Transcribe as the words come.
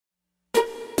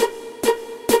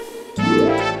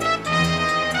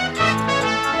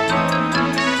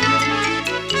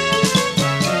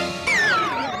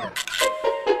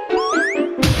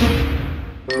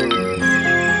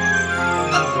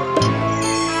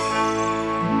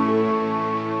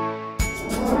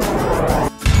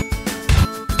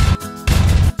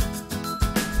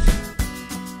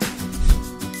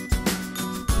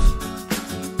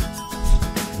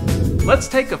let's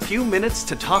take a few minutes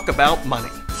to talk about money.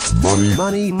 Money.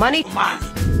 Money. Money. Money.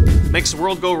 Makes the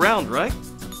world go round, right?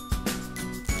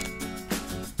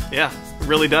 Yeah, it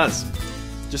really does.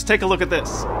 Just take a look at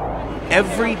this.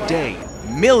 Every day,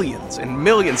 millions and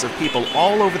millions of people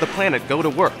all over the planet go to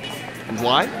work. And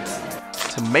why?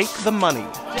 To make the money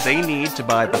they need to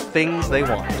buy the things they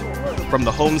want. From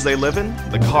the homes they live in,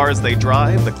 the cars they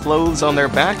drive, the clothes on their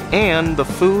back, and the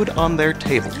food on their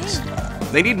tables.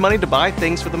 They need money to buy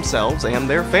things for themselves and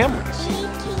their families.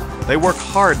 They work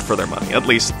hard for their money, at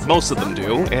least most of them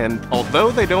do, and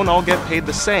although they don't all get paid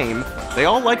the same, they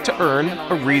all like to earn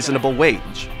a reasonable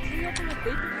wage.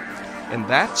 And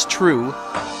that's true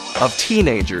of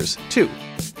teenagers, too.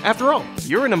 After all,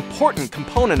 you're an important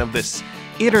component of this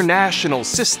international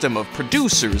system of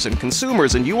producers and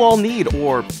consumers, and you all need,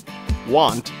 or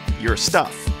want, your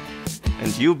stuff.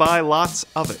 And you buy lots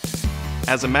of it.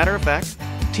 As a matter of fact,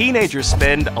 teenagers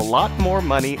spend a lot more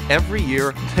money every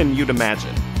year than you'd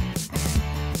imagine.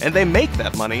 And they make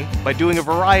that money by doing a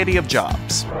variety of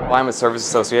jobs. I'm a service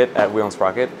associate at Wheel &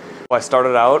 Sprocket. I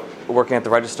started out working at the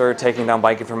register, taking down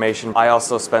bike information. I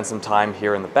also spent some time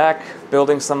here in the back,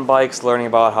 building some bikes, learning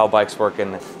about how bikes work,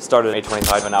 and started at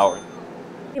 $8.25 an hour.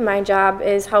 My job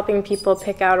is helping people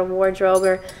pick out a wardrobe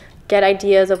or get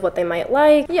ideas of what they might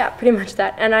like. Yeah, pretty much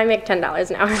that. And I make $10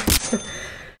 an hour.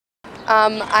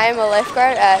 I'm a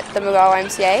lifeguard at the McGraw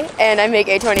YMCA, and I make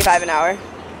 $8.25 an hour.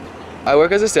 I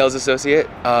work as a sales associate,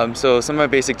 so some of my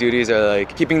basic duties are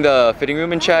like keeping the fitting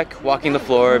room in check, walking the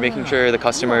floor, making sure the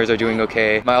customers are doing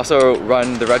okay. I also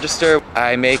run the register.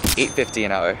 I make $8.50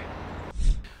 an hour.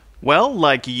 Well,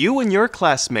 like you and your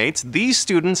classmates, these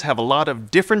students have a lot of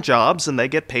different jobs and they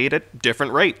get paid at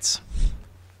different rates.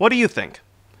 What do you think?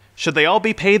 Should they all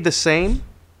be paid the same?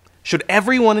 Should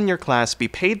everyone in your class be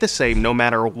paid the same no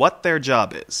matter what their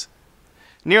job is?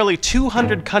 Nearly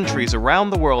 200 countries around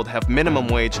the world have minimum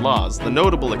wage laws. The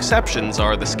notable exceptions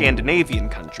are the Scandinavian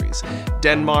countries,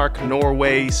 Denmark,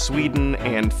 Norway, Sweden,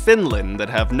 and Finland that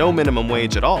have no minimum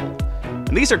wage at all.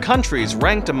 And these are countries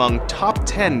ranked among top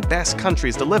 10 best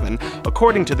countries to live in,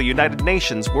 according to the United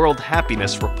Nations World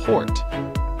Happiness Report.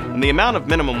 And the amount of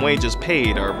minimum wages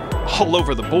paid are all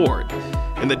over the board.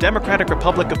 In the Democratic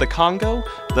Republic of the Congo,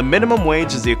 the minimum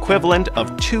wage is the equivalent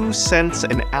of 2 cents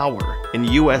an hour in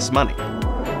US money.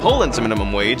 Poland's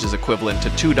minimum wage is equivalent to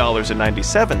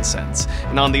 $2.97,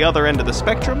 and on the other end of the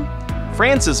spectrum,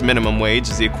 France's minimum wage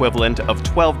is the equivalent of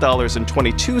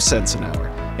 $12.22 an hour,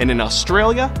 and in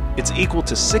Australia, it's equal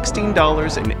to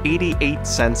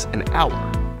 $16.88 an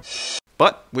hour.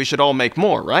 But we should all make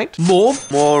more, right? More.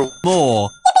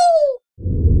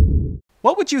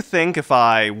 What would you think if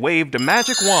I waved a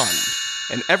magic wand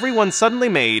and everyone suddenly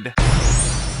made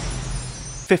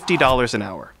 $50 an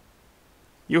hour?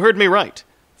 You heard me right.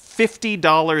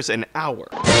 $50 an hour.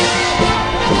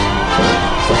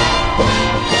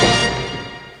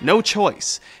 No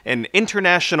choice. An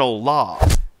international law.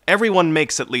 Everyone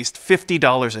makes at least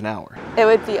 $50 an hour. It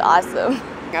would be awesome.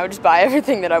 I would just buy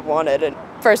everything that I've wanted, and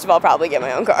first of all, probably get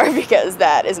my own car because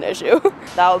that is an issue.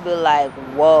 That would be like,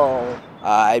 whoa.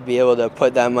 I'd be able to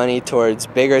put that money towards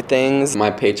bigger things.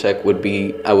 My paycheck would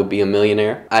be, I would be a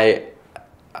millionaire.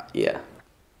 Yeah.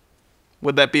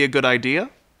 Would that be a good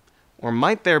idea? Or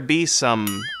might there be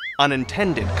some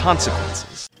unintended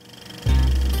consequences?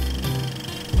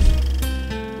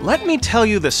 Let me tell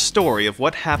you the story of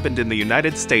what happened in the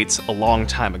United States a long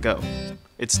time ago.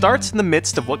 It starts in the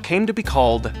midst of what came to be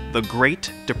called the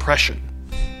Great Depression.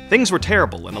 Things were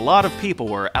terrible and a lot of people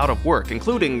were out of work,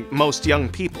 including most young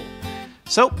people.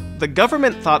 So the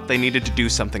government thought they needed to do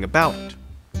something about it.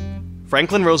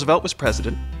 Franklin Roosevelt was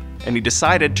president, and he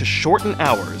decided to shorten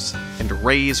hours and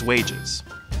raise wages.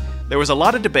 There was a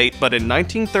lot of debate, but in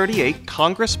 1938,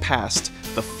 Congress passed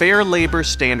the Fair Labor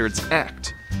Standards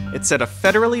Act. It set a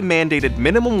federally mandated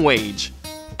minimum wage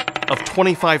of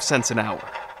 25 cents an hour.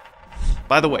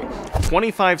 By the way,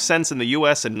 25 cents in the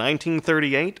US in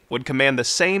 1938 would command the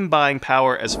same buying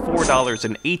power as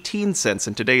 $4.18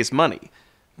 in today's money.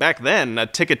 Back then, a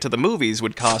ticket to the movies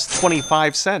would cost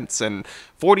 25 cents, and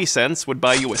 40 cents would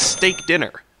buy you a steak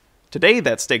dinner. Today,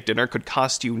 that steak dinner could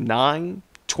cost you $9,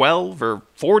 $12, or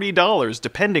 $40,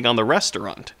 depending on the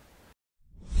restaurant.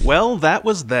 Well, that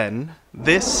was then.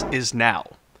 This is now.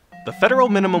 The federal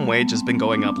minimum wage has been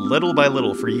going up little by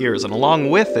little for years, and along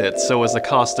with it, so has the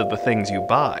cost of the things you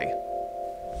buy.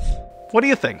 What do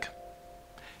you think?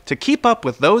 To keep up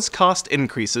with those cost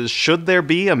increases, should there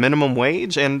be a minimum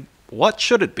wage, and what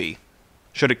should it be?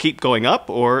 Should it keep going up,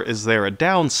 or is there a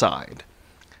downside?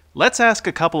 Let's ask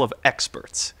a couple of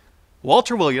experts.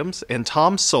 Walter Williams and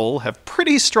Tom Sowell have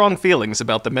pretty strong feelings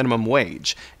about the minimum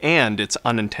wage and its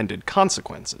unintended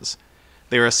consequences.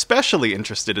 They're especially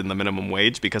interested in the minimum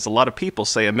wage because a lot of people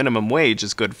say a minimum wage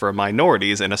is good for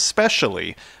minorities, and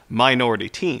especially minority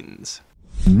teens.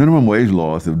 Minimum wage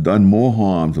laws have done more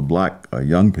harm to black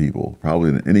young people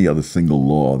probably than any other single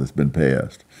law that's been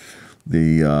passed.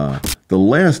 The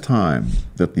last time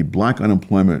that the black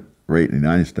unemployment rate in the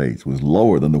United States was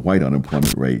lower than the white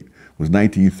unemployment rate was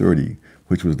 1930,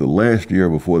 which was the last year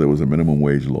before there was a minimum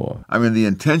wage law. I mean, the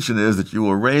intention is that you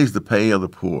will raise the pay of the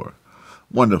poor.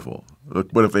 Wonderful.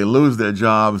 But if they lose their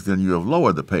jobs, then you have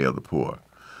lowered the pay of the poor.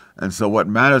 And so what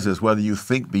matters is whether you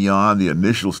think beyond the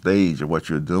initial stage of what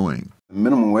you're doing. The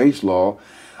minimum wage law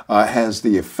has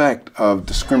the effect of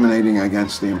discriminating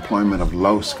against the employment of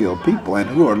low-skilled people. And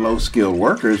who are low-skilled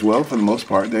workers? Well, for the most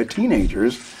part, they're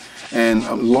teenagers. And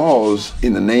laws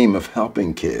in the name of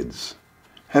helping kids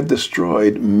have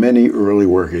destroyed many early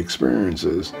work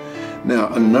experiences.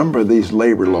 Now, a number of these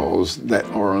labor laws that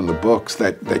are on the books,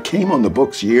 that came on the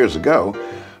books years ago,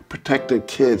 protected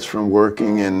kids from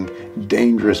working in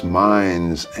dangerous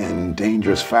mines and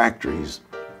dangerous factories.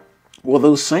 Well,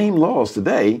 those same laws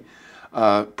today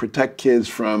protect kids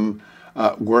from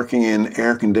working in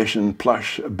air-conditioned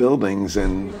plush buildings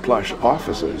and plush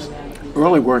offices.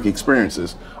 Early work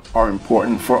experiences are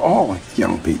important for all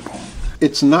young people.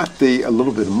 It's not the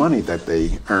little bit of money that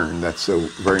they earn that's so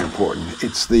very important.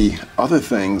 It's the other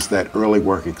things that early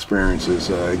work experiences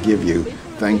give you.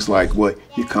 Things like, well,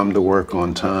 you come to work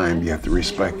on time, you have to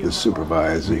respect your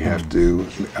supervisor, you have to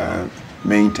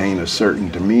maintain a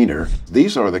certain demeanor.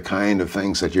 These are the kind of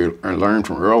things that you learn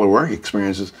from early work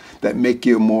experiences that make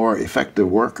you a more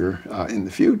effective worker in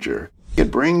the future.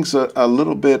 It brings a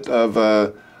little bit of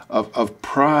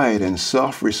pride and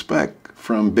self-respect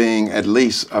from being at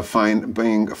least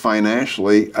being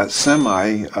financially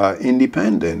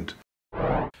semi-independent.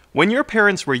 When your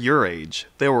parents were your age,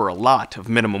 there were a lot of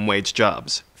minimum wage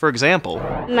jobs. For example,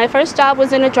 my first job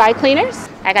was in the dry cleaners.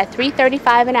 I got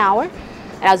 $3.35 an hour,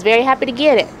 and I was very happy to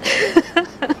get it.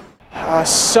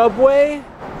 Subway,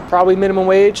 probably minimum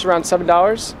wage, around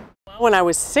 $7. When I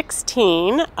was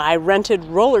 16, I rented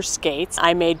roller skates.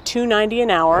 I made $2.90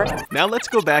 an hour. Now let's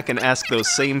go back and ask those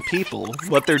same people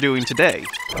what they're doing today.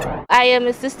 I am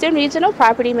Assistant Regional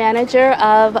Property Manager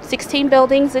of 16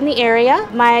 buildings in the area.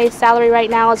 My salary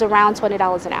right now is around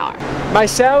 $20 an hour. My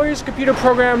salary as a computer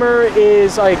programmer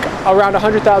is like around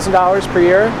 $100,000 per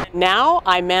year. Now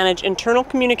I manage internal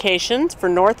communications for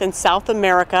North and South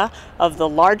America of the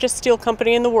largest steel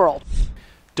company in the world.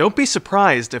 Don't be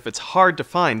surprised if it's hard to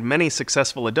find many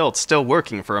successful adults still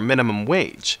working for a minimum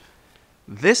wage.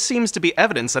 This seems to be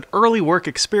evidence that early work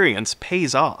experience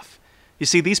pays off. You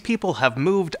see, these people have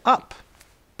moved up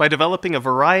by developing a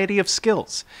variety of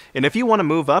skills, and if you want to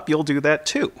move up, you'll do that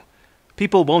too.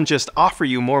 People won't just offer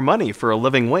you more money for a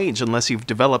living wage unless you've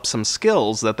developed some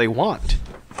skills that they want.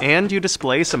 And you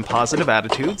display some positive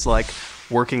attitudes like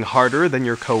working harder than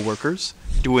your coworkers,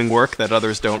 doing work that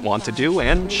others don't want to do,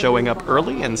 and showing up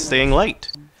early and staying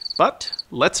late. But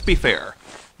let's be fair.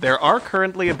 There are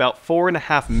currently about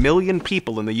 4.5 million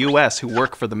people in the US who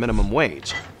work for the minimum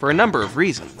wage, for a number of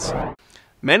reasons.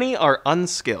 Many are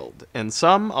unskilled, and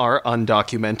some are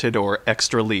undocumented or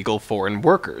extra-legal foreign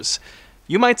workers.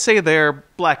 You might say they're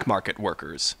black market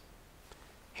workers.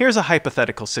 Here's a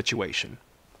hypothetical situation.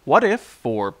 What if,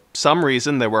 for some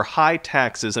reason, there were high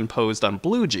taxes imposed on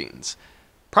blue jeans?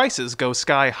 Prices go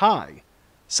sky high.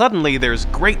 Suddenly, there's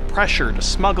great pressure to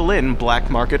smuggle in black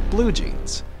market blue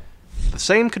jeans. The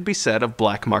same could be said of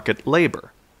black market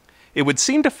labor. It would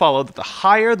seem to follow that the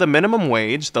higher the minimum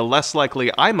wage, the less likely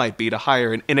I might be to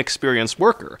hire an inexperienced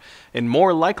worker, and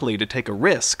more likely to take a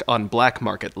risk on black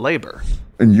market labor.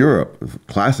 In Europe, it's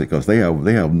classic, because they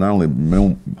have not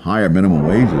only higher minimum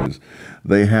wages,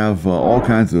 they have all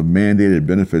kinds of mandated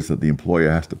benefits that the employer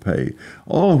has to pay,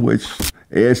 all of which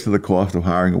adds to the cost of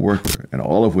hiring a worker, and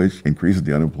all of which increases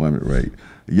the unemployment rate.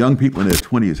 Young people in their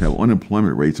 20s have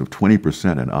unemployment rates of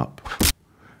 20% and up,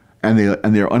 and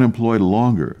they're unemployed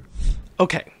longer.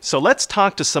 Okay, so let's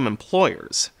talk to some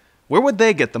employers. Where would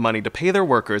they get the money to pay their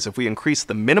workers if we increase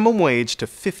the minimum wage to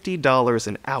 $50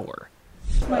 an hour?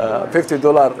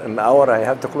 $50 an hour, I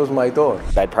have to close my door.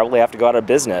 I'd probably have to go out of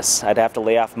business. I'd have to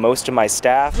lay off most of my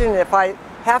staff. If I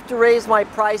have to raise my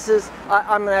prices,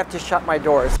 I'm going to have to shut my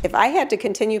doors. If I had to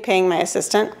continue paying my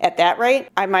assistant at that rate,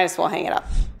 I might as well hang it up.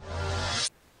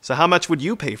 So how much would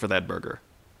you pay for that burger?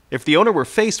 If the owner were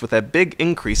faced with that big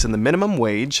increase in the minimum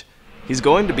wage, he's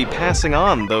going to be passing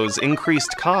on those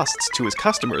increased costs to his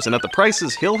customers, and at the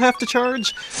prices he'll have to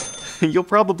charge, you'll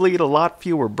probably eat a lot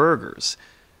fewer burgers.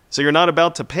 So you're not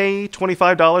about to pay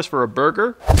 $25 for a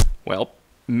burger? Well,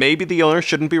 maybe the owner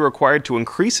shouldn't be required to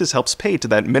increase his help's pay to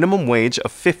that minimum wage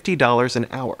of $50 an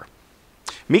hour.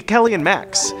 Meet Kelly and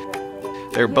Max.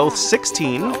 They're both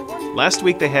 16. Last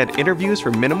week they had interviews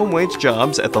for minimum wage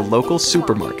jobs at the local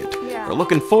supermarket. They're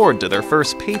looking forward to their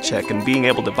first paycheck and being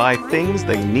able to buy things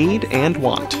they need and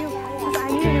want.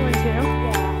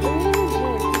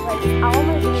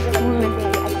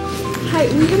 Hi,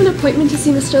 we have an appointment to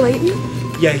see Mr. Layton.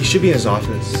 Yeah, he should be in his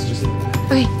office.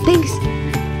 Okay, thanks.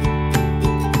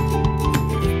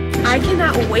 I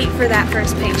cannot wait for that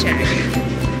first paycheck.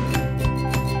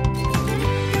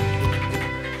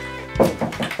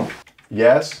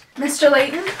 Yes? Mr.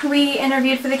 Layton, we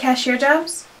interviewed for the cashier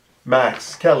jobs.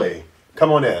 Max, Kelly,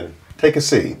 come on in. Take a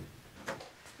seat.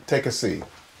 Take a seat.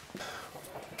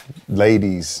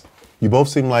 Ladies, you both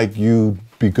seem like you'd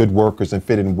be good workers and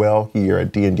fit in well here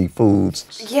at D&D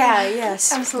Foods. Yeah,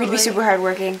 yes. Absolutely. We'd be super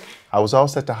hardworking. I was all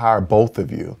set to hire both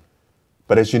of you.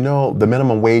 But as you know, the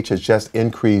minimum wage has just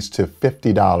increased to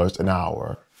 $50 an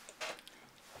hour.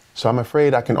 So I'm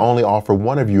afraid I can only offer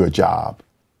one of you a job.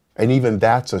 And even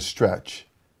that's a stretch.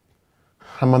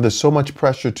 I'm under so much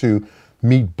pressure to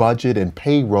meet budget and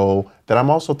payroll that I'm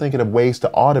also thinking of ways to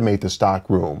automate the stock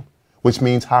room, which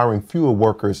means hiring fewer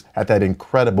workers at that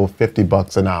incredible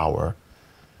 $50 an hour.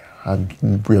 I'm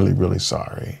really, really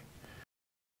sorry.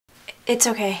 It's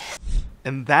okay.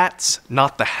 And that's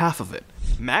not the half of it.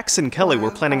 Max and Kelly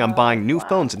were planning on buying new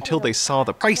phones until they saw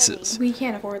the prices. We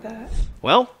can't afford that.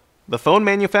 Well, the phone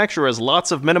manufacturer has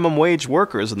lots of minimum wage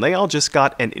workers, and they all just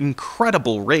got an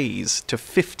incredible raise to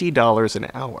 $50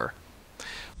 an hour.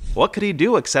 What could he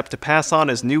do except to pass on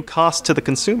his new cost to the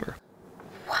consumer?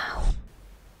 Wow.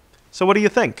 So what do you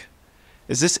think?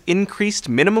 Is this increased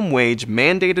minimum wage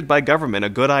mandated by government a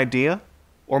good idea?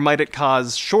 Or might it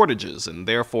cause shortages and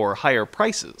therefore higher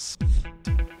prices?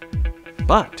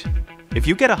 But if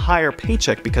you get a higher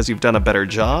paycheck because you've done a better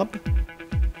job,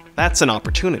 that's an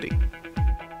opportunity.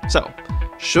 So,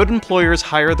 should employers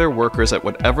hire their workers at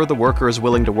whatever the worker is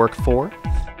willing to work for?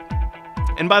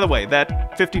 And by the way,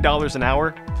 that $50 an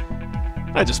hour,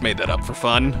 I just made that up for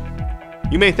fun.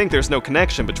 You may think there's no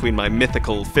connection between my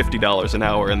mythical $50 an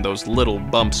hour and those little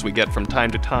bumps we get from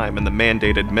time to time in the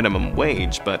mandated minimum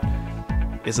wage, but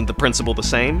isn't the principle the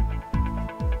same?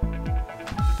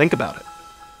 Think about it.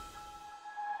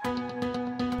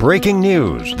 Breaking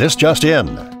news, this just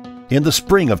in. In the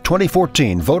spring of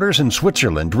 2014, voters in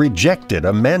Switzerland rejected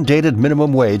a mandated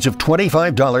minimum wage of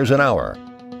 $25 an hour.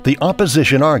 The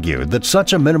opposition argued that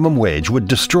such a minimum wage would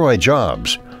destroy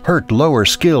jobs, hurt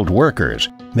lower-skilled workers,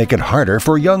 make it harder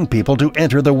for young people to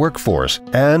enter the workforce,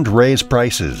 and raise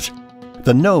prices.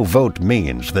 The no vote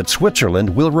means that Switzerland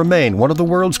will remain one of the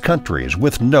world's countries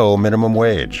with no minimum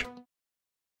wage.